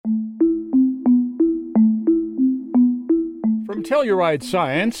From Telluride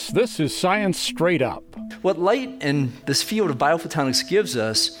Science, this is Science Straight Up. What light and this field of biophotonics gives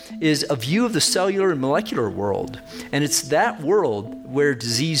us is a view of the cellular and molecular world. And it's that world where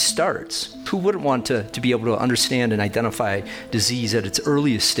disease starts. Who wouldn't want to be able to understand and identify disease at its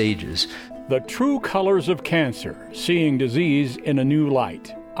earliest stages? The True Colors of Cancer, Seeing Disease in a New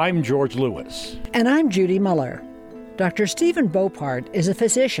Light. I'm George Lewis. And I'm Judy Muller. Dr. Stephen Boppart is a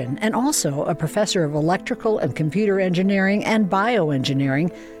physician and also a professor of electrical and computer engineering and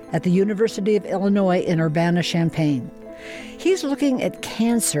bioengineering at the University of Illinois in Urbana-Champaign. He's looking at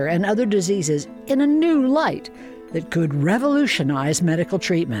cancer and other diseases in a new light that could revolutionize medical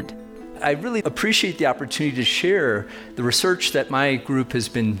treatment. I really appreciate the opportunity to share the research that my group has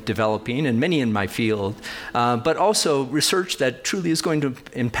been developing, and many in my field, but also research that truly is going to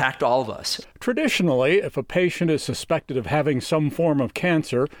impact all of us. Traditionally, if a patient is suspected of having some form of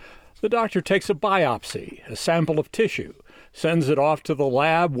cancer, the doctor takes a biopsy, a sample of tissue, sends it off to the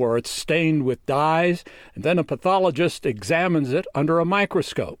lab where it's stained with dyes, and then a pathologist examines it under a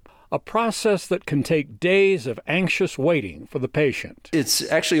microscope. A process that can take days of anxious waiting for the patient. It's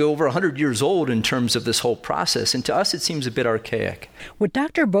actually over 100 years old in terms of this whole process, and to us it seems a bit archaic. What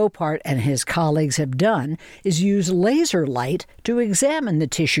Dr. Boppart and his colleagues have done is use laser light to examine the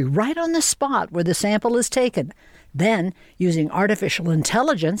tissue right on the spot where the sample is taken. Then, using artificial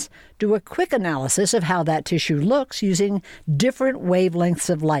intelligence, do a quick analysis of how that tissue looks using different wavelengths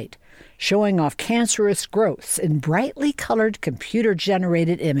of light, showing off cancerous growths in brightly colored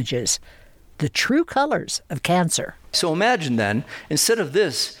computer-generated images, the true colors of cancer. So imagine then, instead of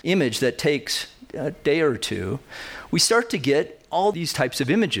this image that takes a day or two, we start to get all these types of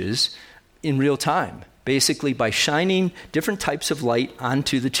images in real time, basically by shining different types of light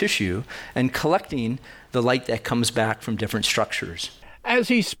onto the tissue and collecting the light that comes back from different structures. As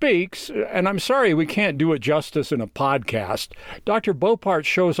he speaks, and I'm sorry we can't do it justice in a podcast, Dr. Boppart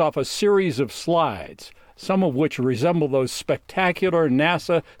shows off a series of slides, some of which resemble those spectacular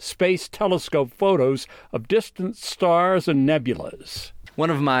NASA Space Telescope photos of distant stars and nebulas. One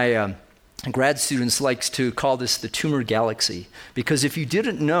of my grad students likes to call this the tumor galaxy, because if you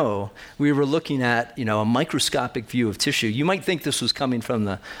didn't know we were looking at a microscopic view of tissue, you might think this was coming from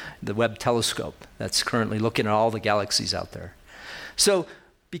the Webb telescope that's currently looking at all the galaxies out there. So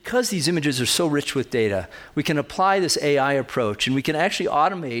because these images are so rich with data, we can apply this AI approach, and we can actually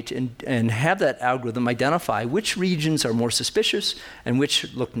automate and have that algorithm identify which regions are more suspicious and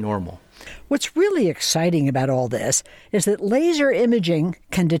which look normal. What's really exciting about all this is that laser imaging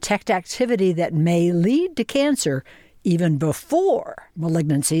can detect activity that may lead to cancer even before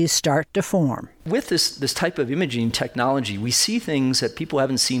malignancies start to form. With this type of imaging technology, we see things that people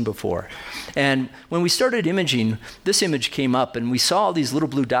haven't seen before. And when we started imaging, this image came up and we saw all these little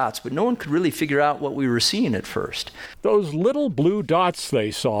blue dots, but no one could really figure out what we were seeing at first. Those little blue dots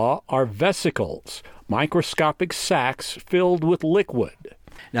they saw are vesicles, microscopic sacs filled with liquid.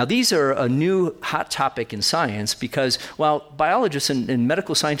 Now, these are a new hot topic in science because while biologists and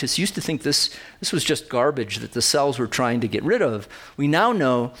medical scientists used to think this was just garbage that the cells were trying to get rid of, we now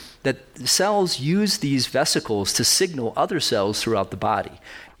know that the cells use these vesicles to signal other cells throughout the body.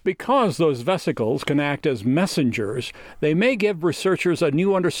 Because those vesicles can act as messengers, they may give researchers a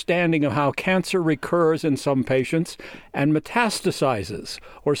new understanding of how cancer recurs in some patients and metastasizes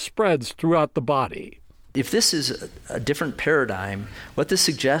or spreads throughout the body. If this is a different paradigm, what this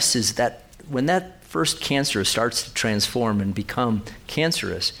suggests is that when that first cancer starts to transform and become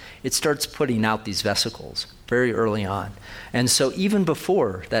cancerous, it starts putting out these vesicles very early on. And so even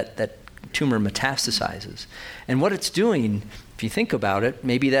before that tumor metastasizes. And what it's doing, if you think about it,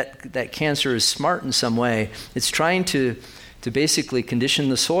 maybe that cancer is smart in some way. It's trying to basically condition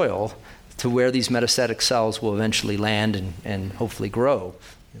the soil to where these metastatic cells will eventually land and hopefully grow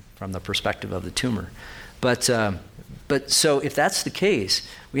from the perspective of the tumor. But so if that's the case,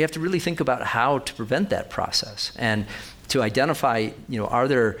 we have to really think about how to prevent that process and to identify, are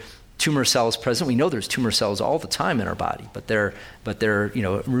there tumor cells present? We know there's tumor cells all the time in our body, but they're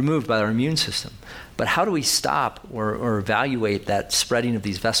removed by our immune system. But how do we stop or evaluate that spreading of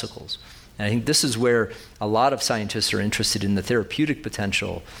these vesicles? And I think this is where a lot of scientists are interested in the therapeutic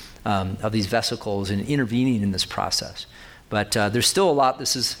potential of these vesicles and intervening in this process. But there's still a lot.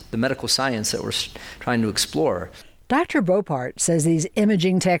 This is the medical science that we're trying to explore. Dr. Boppart says these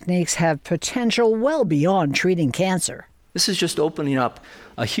imaging techniques have potential well beyond treating cancer. This is just opening up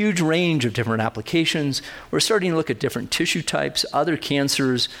a huge range of different applications. We're starting to look at different tissue types, other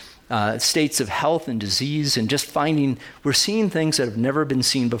cancers, states of health and disease, and just we're seeing things that have never been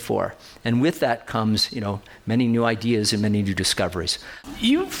seen before. And with that comes, many new ideas and many new discoveries.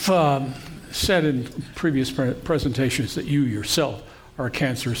 You've said in previous presentations that you yourself are a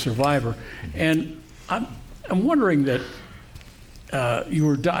cancer survivor. And I'm wondering that you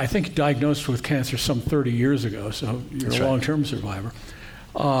were, I think, diagnosed with cancer some 30 years ago, so you're That's a right. long-term survivor.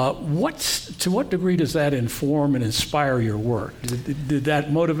 To what degree does that inform and inspire your work? Did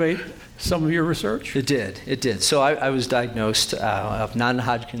that motivate some of your research? It did. So I was diagnosed of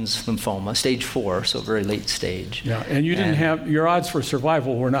non-Hodgkin's lymphoma, stage 4, so very late stage. Yeah, and you didn't have, your odds for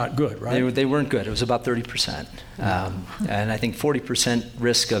survival were not good, right? They weren't good. It was about 30%. And I think 40%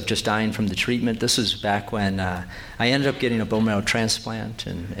 risk of just dying from the treatment. This was back when I ended up getting a bone marrow transplant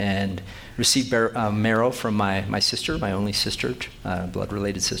and received marrow from my sister, my only sister,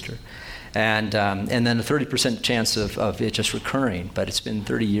 blood-related sister. And then a 30% chance of it just recurring, but it's been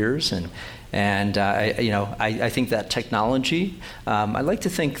 30 years, and I think that technology. I like to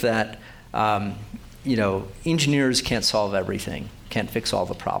think that engineers can't solve everything, can't fix all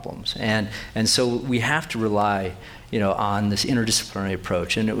the problems, and so we have to rely on this interdisciplinary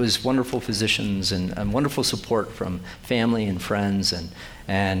approach. And it was wonderful physicians and wonderful support from family and friends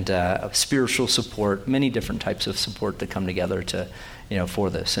and spiritual support, many different types of support that come together to. For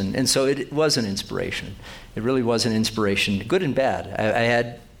this. And so it was an inspiration. It really was an inspiration, good and bad. I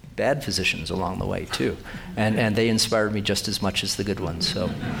had bad physicians along the way, too. And they inspired me just as much as the good ones. So,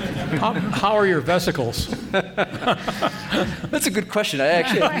 How are your vesicles? That's a good question. I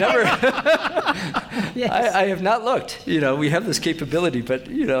actually have never... Yes. I have not looked. We have this capability, but,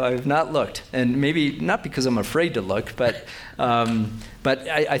 I have not looked. And maybe not because I'm afraid to look, but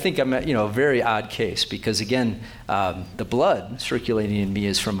I think I'm a very odd case because, again, the blood circulating in me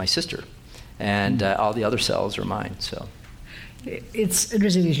is from my sister, and all the other cells are mine. So It's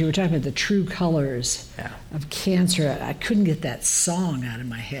interesting as you were talking about the true colors Yeah. of cancer. I couldn't get that song out of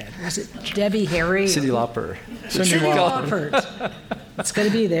my head. Was it Debbie Harry? Cyndi Lauper. Cyndi Lauper. It's going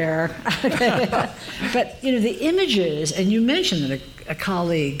to be there. But the images, and you mentioned that a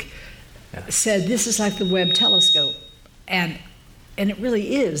colleague said this is like the Webb telescope, and it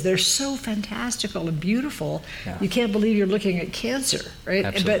really is. They're so fantastical and beautiful. Yeah. You can't believe you're looking at cancer, right?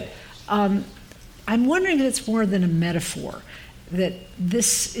 Absolutely. But I'm wondering if it's more than a metaphor, that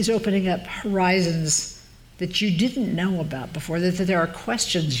this is opening up horizons that you didn't know about before, that there are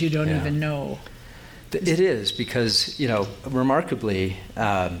questions you don't even know. It is, because, remarkably,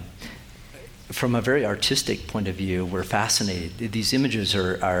 from a very artistic point of view, we're fascinated. These images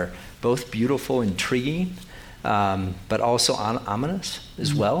are both beautiful, intriguing, but also ominous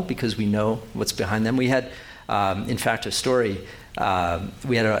as well, because we know what's behind them. We had, in fact, a story.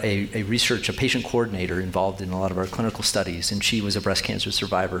 We had a patient coordinator involved in a lot of our clinical studies, and she was a breast cancer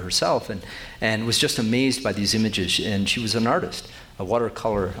survivor herself, and was just amazed by these images. And she was an artist, a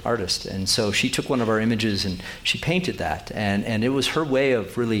watercolor artist, and so she took one of our images and she painted that, and it was her way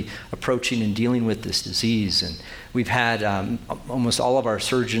of really approaching and dealing with this disease. And we've had almost all of our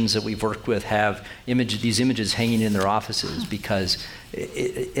surgeons that we've worked with have these images hanging in their offices, because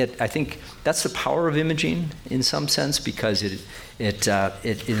I think that's the power of imaging in some sense, because it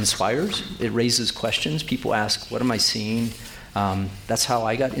inspires, it raises questions. People ask, what am I seeing? That's how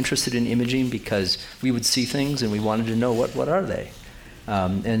I got interested in imaging, because we would see things and we wanted to know what are they?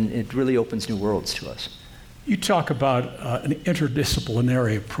 And it really opens new worlds to us. You talk about an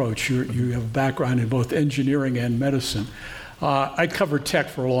interdisciplinary approach. You have a background in both engineering and medicine. I covered tech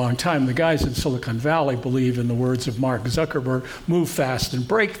for a long time. The guys in Silicon Valley believe in the words of Mark Zuckerberg, move fast and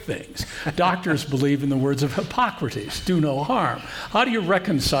break things. Doctors believe in the words of Hippocrates, do no harm. How do you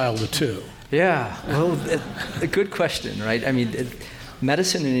reconcile the two? Yeah, well, a good question, right? I mean,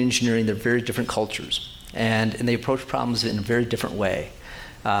 medicine and engineering, they're very different cultures, and they approach problems in a very different way.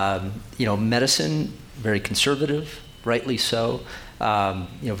 Medicine, very conservative, rightly so.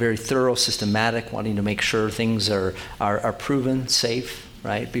 Very thorough, systematic, wanting to make sure things are proven safe,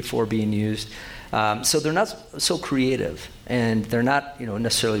 right, before being used. So they're not so creative, and they're not,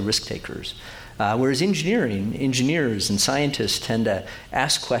 necessarily risk takers. Whereas engineers and scientists tend to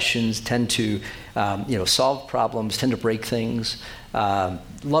ask questions, tend to, solve problems, tend to break things,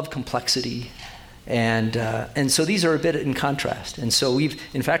 love complexity. And so these are a bit in contrast. And so we've,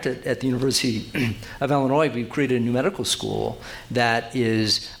 in fact, at the University of Illinois, we've created a new medical school that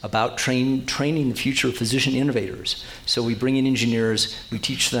is about training the future physician innovators. So we bring in engineers, we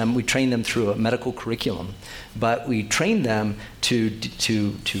teach them, we train them through a medical curriculum, but we train them to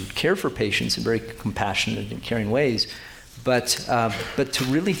care for patients in very compassionate and caring ways. But to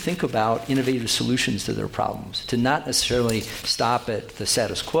really think about innovative solutions to their problems, to not necessarily stop at the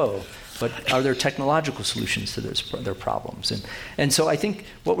status quo, but are there technological solutions to their problems? And so I think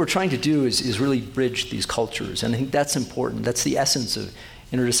what we're trying to do is really bridge these cultures, and I think that's important. That's the essence of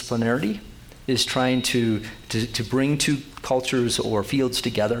interdisciplinarity, is trying to bring two cultures or fields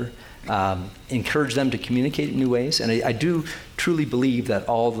together, encourage them to communicate in new ways. And I do truly believe that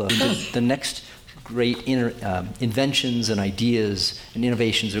all the next great inventions and ideas and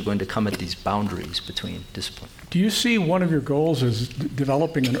innovations are going to come at these boundaries between discipline. Do you see one of your goals as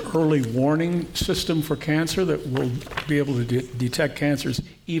developing an early warning system for cancer that will be able to detect cancers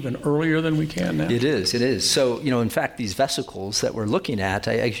even earlier than we can now? It is. So, in fact, these vesicles that we're looking at,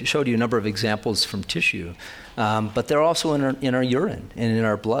 I showed you a number of examples from tissue, but they're also in our urine and in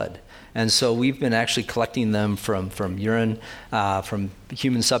our blood. And so we've been actually collecting them from urine, from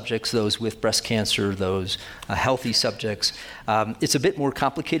human subjects, those with breast cancer, those healthy subjects. It's a bit more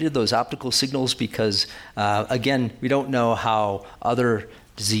complicated, those optical signals, because, again, we don't know how other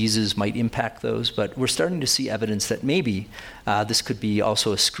diseases might impact those, but we're starting to see evidence that maybe this could be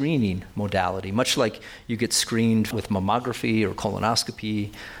also a screening modality, much like you get screened with mammography or colonoscopy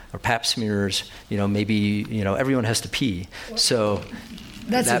or pap smears. Maybe everyone has to pee. So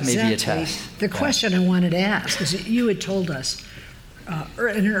that's that exactly may be a test. The question I wanted to ask is, you had told us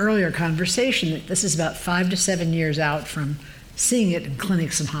in an earlier conversation that this is about 5 to 7 years out from seeing it in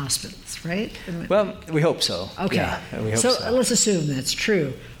clinics and hospitals, right? Well, we hope so. Okay. Yeah, we hope so. Let's assume that's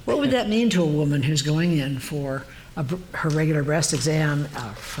true. What would that mean to a woman who's going in for her regular breast exam,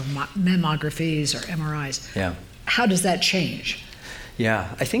 for mammographies or MRIs? Yeah. How does that change?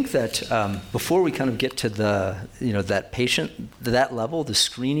 Yeah, I think that before we kind of get to that patient, that level, the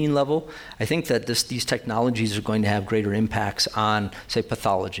screening level, I think that these technologies are going to have greater impacts on, say,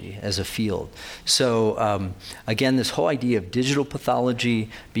 pathology as a field. So again, this whole idea of digital pathology,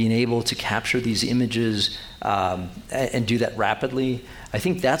 being able to capture these images and do that rapidly, I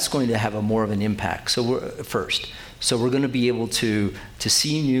think that's going to have more of an impact. So we're going to be able to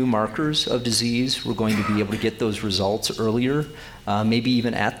see new markers of disease. We're going to be able to get those results earlier, maybe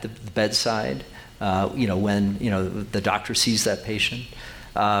even at the bedside, when the doctor sees that patient.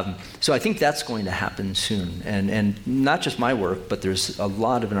 So I think that's going to happen soon, and not just my work, but there's a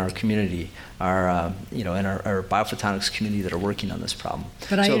lot in our community, in our biophotonics community that are working on this problem.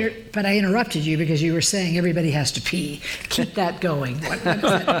 But I interrupted you because you were saying everybody has to pee. Keep that going. What is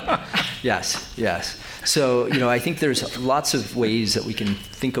that? Yes. So, I think there's lots of ways that we can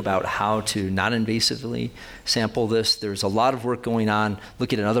think about how to non-invasively sample this. There's a lot of work going on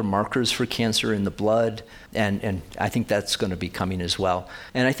looking at other markers for cancer in the blood, and I think that's going to be coming as well.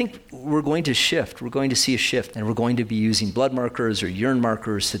 And I think we're going to shift. We're going to see a shift, and we're going to be using blood markers or urine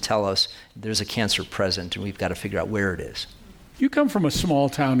markers to tell us there's a cancer present, and we've got to figure out where it is. You come from a small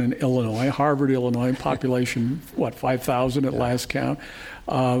town in Illinois, Harvard, Illinois, population, 5,000 at last count.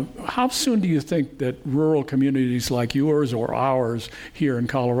 How soon do you think that rural communities like yours or ours here in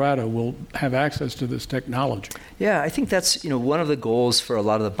Colorado will have access to this technology? Yeah, I think that's one of the goals for a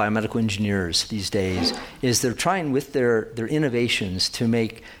lot of the biomedical engineers these days is they're trying with their innovations to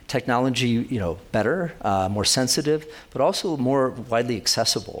make technology better, more sensitive, but also more widely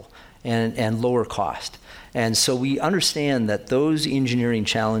accessible and lower cost. And so we understand that those engineering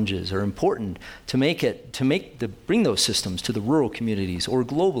challenges are important to bring those systems to the rural communities or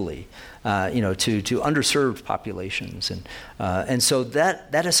globally, to underserved populations, and so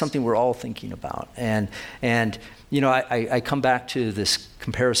that is something we're all thinking about. And I come back to this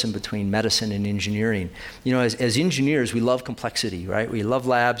comparison between medicine and engineering. As engineers, we love complexity, right? We love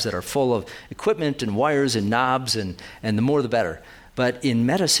labs that are full of equipment and wires and knobs, and the more the better. But in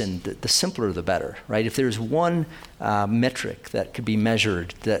medicine, the simpler the better, right? If there's one metric that could be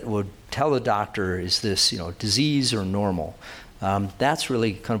measured that would tell a doctor, is this disease or normal? That's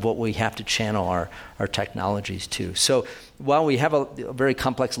really kind of what we have to channel our technologies to. So while we have a very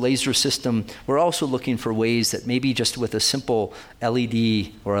complex laser system, we're also looking for ways that maybe just with a simple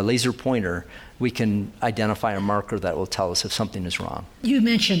LED or a laser pointer, we can identify a marker that will tell us if something is wrong. You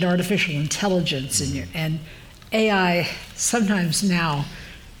mentioned artificial intelligence and AI sometimes now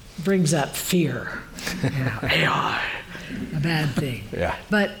brings up fear. AI, a bad thing. Yeah.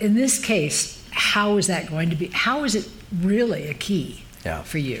 But in this case, how is that going to be? How is it really a key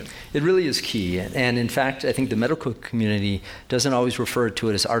for you? It really is key. And in fact, I think the medical community doesn't always refer to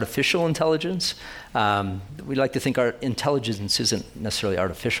it as artificial intelligence. We like to think our intelligence isn't necessarily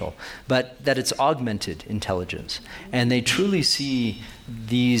artificial, but that it's augmented intelligence. And they truly see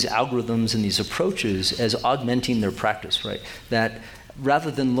these algorithms and these approaches as augmenting their practice, right? That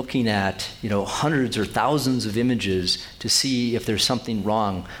rather than looking at hundreds or thousands of images to see if there's something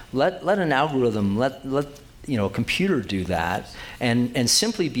wrong, let an algorithm, let a computer do that and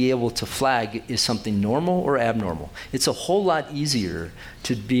simply be able to flag is something normal or abnormal. It's a whole lot easier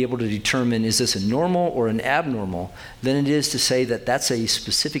to be able to determine is this a normal or an abnormal than it is to say that that's a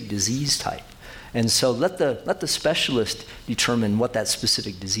specific disease type. And so let the specialist determine what that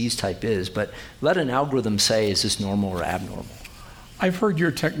specific disease type is, but let an algorithm say, is this normal or abnormal? I've heard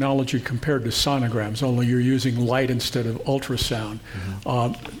your technology compared to sonograms, only you're using light instead of ultrasound.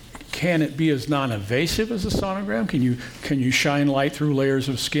 Can it be as non-invasive as a sonogram? Can you shine light through layers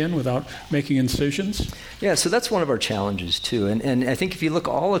of skin without making incisions? Yeah, so that's one of our challenges too. And I think if you look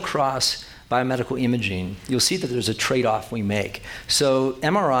all across biomedical imaging, you'll see that there's a trade-off we make. So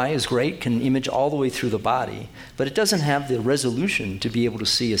MRI is great, can image all the way through the body, but it doesn't have the resolution to be able to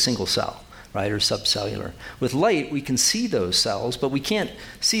see a single cell, right, or subcellular. With light, we can see those cells, but we can't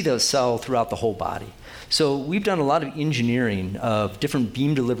see those cells throughout the whole body. So we've done a lot of engineering of different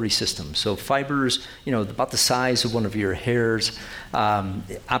beam delivery systems. So fibers, about the size of one of your hairs,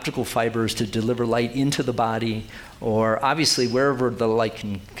 optical fibers to deliver light into the body, or obviously wherever the light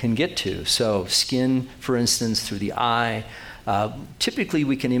can get to. So skin, for instance, through the eye. Typically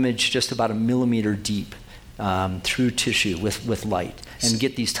we can image just about 1 millimeter deep through tissue with light and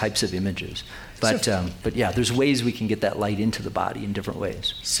get these types of images. But yeah, there's ways we can get that light into the body in different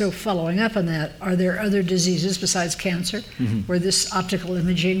ways. So following up on that, are there other diseases besides cancer where this optical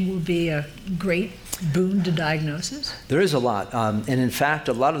imaging will be a great boon to diagnosis? There is a lot. And in fact,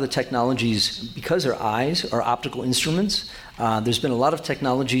 a lot of the technologies, because our eyes are optical instruments, there's been a lot of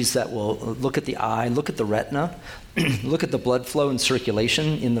technologies that will look at the eye, look at the retina, look at the blood flow and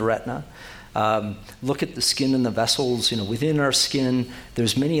circulation in the retina. Look at the skin and the vessels, within our skin.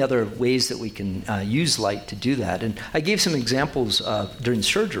 There's many other ways that we can use light to do that. And I gave some examples during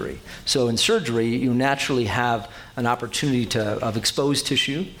surgery. So in surgery, you naturally have an opportunity of exposed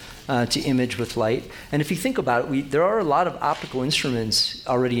tissue to image with light. And if you think about it, there are a lot of optical instruments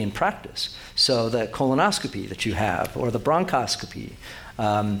already in practice. So the colonoscopy that you have, or the bronchoscopy,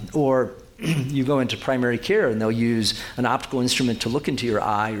 or you go into primary care and they'll use an optical instrument to look into your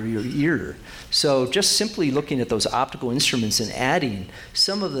eye or your ear. So just simply looking at those optical instruments and adding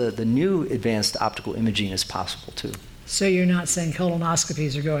some of the new advanced optical imaging is possible too. So you're not saying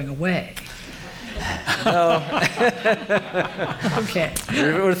colonoscopies are going away? No. Okay.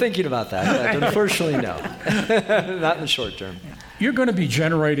 We're thinking about that, but unfortunately, no. Not in the short term. You're going to be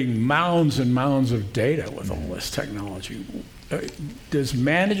generating mounds and mounds of data with all this technology. Does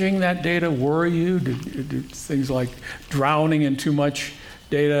managing that data worry you? Do things like drowning in too much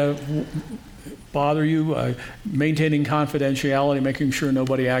data bother you? Maintaining confidentiality, making sure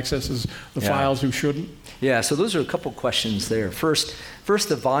nobody accesses the files who shouldn't? Yeah, so those are a couple questions there. First,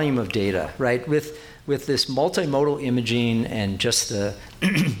 the volume of data, right? With this multimodal imaging and just the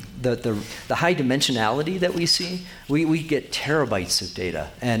high dimensionality that we see, we get terabytes of data,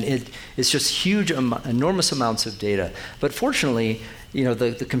 and it's just huge, enormous amounts of data. But fortunately,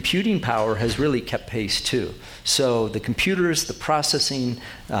 the computing power has really kept pace too. So the computers, the processing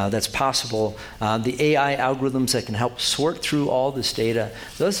that's possible, the AI algorithms that can help sort through all this data,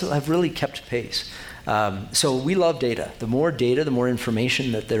 those have really kept pace. So we love data. The more data, the more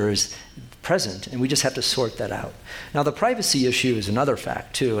information that there is present, and we just have to sort that out. Now, the privacy issue is another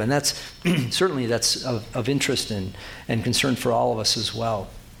fact too, and that's certainly that's of interest and concern for all of us as well.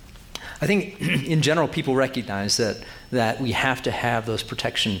 I think in general, people recognize that we have to have those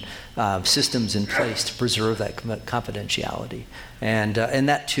protection systems in place to preserve that confidentiality, and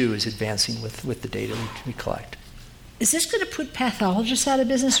that too is advancing with the data we collect. Is this going to put pathologists out of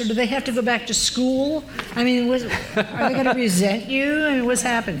business, or do they have to go back to school? I mean, are they going to resent you? I mean, what's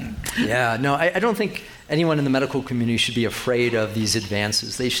happening? Yeah, no, I don't think anyone in the medical community should be afraid of these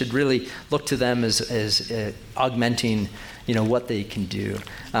advances. They should really look to them as augmenting, what they can do.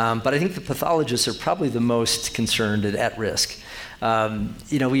 But I think the pathologists are probably the most concerned and at risk.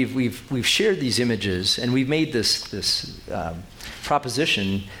 We've shared these images, and we've made this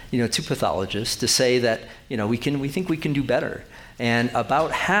proposition, to pathologists to say that, we think we can do better. And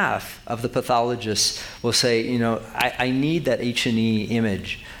about half of the pathologists will say, I need that H&E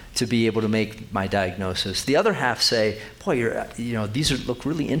image to be able to make my diagnosis. The other half say, boy, these look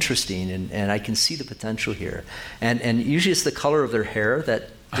really interesting, and I can see the potential here. And usually it's the color of their hair that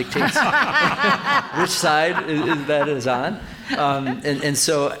dictates which side that is on. And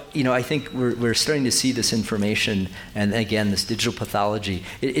so, I think we're starting to see this information, and again, this digital pathology.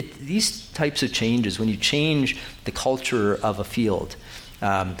 These types of changes, when you change the culture of a field,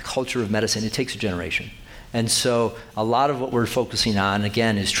 the culture of medicine, it takes a generation. And so a lot of what we're focusing on,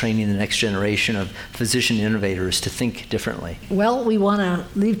 again, is training the next generation of physician innovators to think differently. Well, we want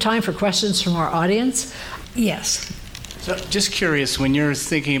to leave time for questions from our audience. Yes. So just curious, when you're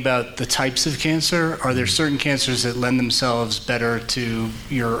thinking about the types of cancer, are there certain cancers that lend themselves better to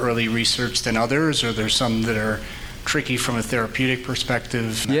your early research than others? Or are there some that are tricky from a therapeutic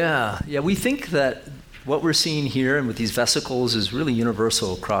perspective? Yeah. We think that what we're seeing here and with these vesicles is really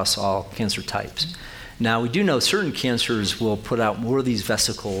universal across all cancer types. Now, we do know certain cancers will put out more of these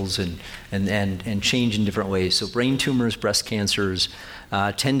vesicles and change in different ways. So brain tumors, breast cancers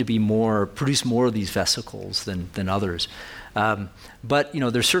tend to produce more of these vesicles than others. But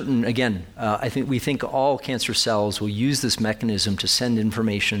there's certain, again, we think all cancer cells will use this mechanism to send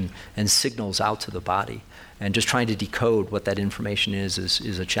information and signals out to the body. And just trying to decode what that information is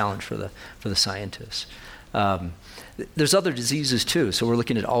a challenge for the scientists. There's other diseases too. So we're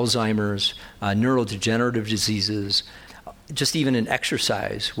looking at Alzheimer's, neurodegenerative diseases, just even in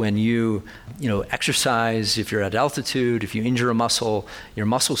exercise. When you exercise, if you're at altitude, if you injure a muscle, your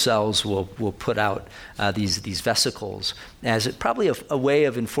muscle cells will put out these vesicles as probably a way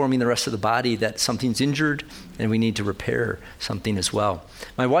of informing the rest of the body that something's injured and we need to repair something as well.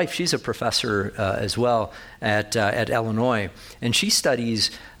 My wife, she's a professor as well at Illinois, and she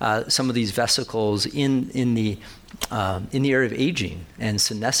studies some of these vesicles in the area of aging and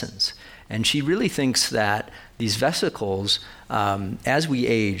senescence. And she really thinks that these vesicles, as we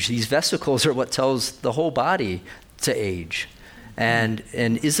age, these vesicles are what tells the whole body to age. And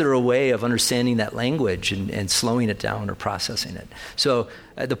is there a way of understanding that language and slowing it down or processing it? So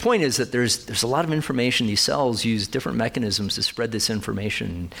the point is that there's a lot of information. These cells use different mechanisms to spread this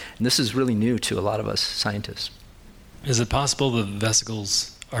information. And this is really new to a lot of us scientists. Is it possible the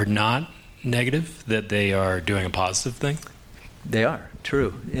vesicles are not negative, that they are doing a positive thing? They are,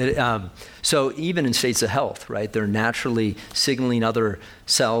 true. So even in states of health, right, they're naturally signaling other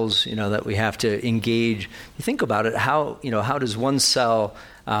cells, that we have to engage. You think about it, how does one cell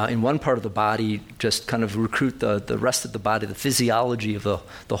in one part of the body just kind of recruit the rest of the body, the physiology of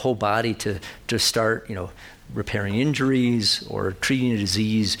the whole body to start, repairing injuries or treating a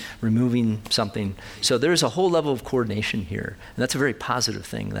disease, removing something. So there's a whole level of coordination here. And that's a very positive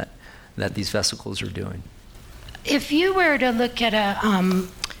thing that these vesicles are doing. If you were to look at a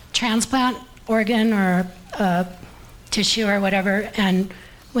transplant organ or a tissue or whatever, and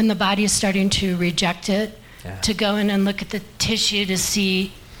when the body is starting to reject it, to go in and look at the tissue to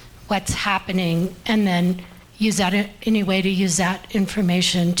see what's happening, and then use that any way to use that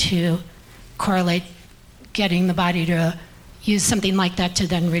information to correlate getting the body to use something like that to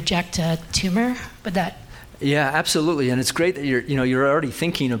then reject a tumor? Would that? Yeah, absolutely. And it's great that you're already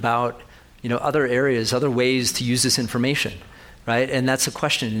thinking about other areas, other ways to use this information, right? And that's a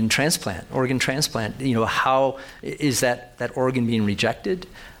question in organ transplant. How is that organ being rejected?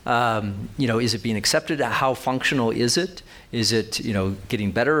 Is it being accepted? How functional is it? Is it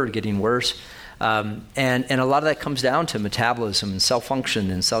getting better or getting worse? And a lot of that comes down to metabolism and cell function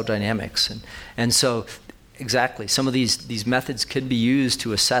and cell dynamics, and so. Exactly. Some of these methods could be used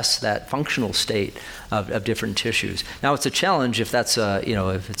to assess that functional state of different tissues. Now, it's a challenge if that's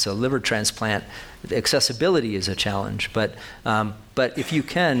if it's a liver transplant. Accessibility is a challenge, but if you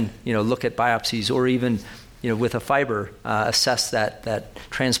can look at biopsies or even with a fiber assess that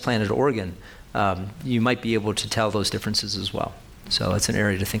transplanted organ, you might be able to tell those differences as well. So it's an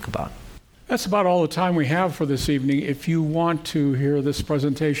area to think about. That's about all the time we have for this evening. If you want to hear this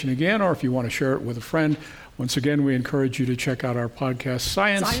presentation again, or if you want to share it with a friend, once again, we encourage you to check out our podcast,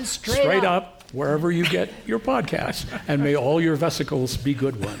 Science Straight Up, wherever you get your podcasts. And may all your vesicles be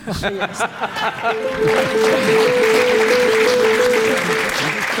good ones.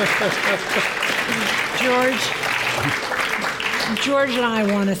 George and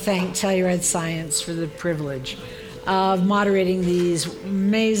I want to thank Telluride Science for the privilege of moderating these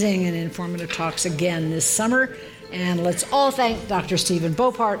amazing and informative talks again this summer. And let's all thank Dr. Stephen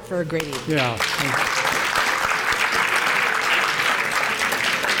Boppart for a great evening. Yeah.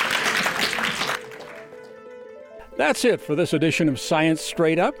 That's it for this edition of Science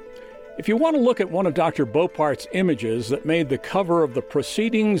Straight Up. If you want to look at one of Dr. Boppart's images that made the cover of the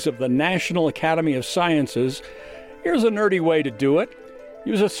Proceedings of the National Academy of Sciences, here's a nerdy way to do it.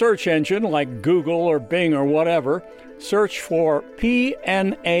 Use a search engine like Google or Bing or whatever. Search for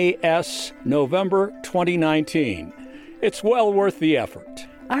PNAS November 2019. It's well worth the effort.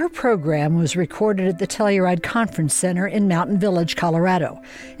 Our program was recorded at the Telluride Conference Center in Mountain Village, Colorado,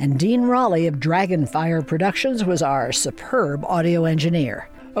 and Dean Raleigh of Dragonfire Productions was our superb audio engineer.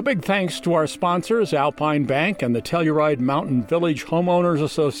 A big thanks to our sponsors, Alpine Bank and the Telluride Mountain Village Homeowners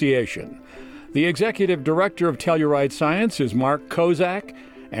Association. The executive director of Telluride Science is Mark Kozak,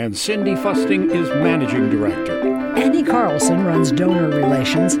 and Cindy Fusting is managing director. Annie Carlson runs donor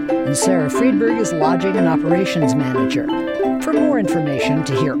relations, and Sarah Friedberg is lodging and operations manager. For more information,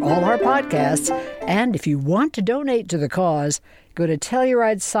 to hear all our podcasts, and if you want to donate to the cause, go to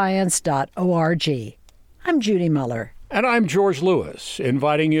TellurideScience.org. I'm Judy Muller. And I'm George Lewis,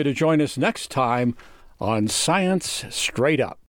 inviting you to join us next time on Science Straight Up.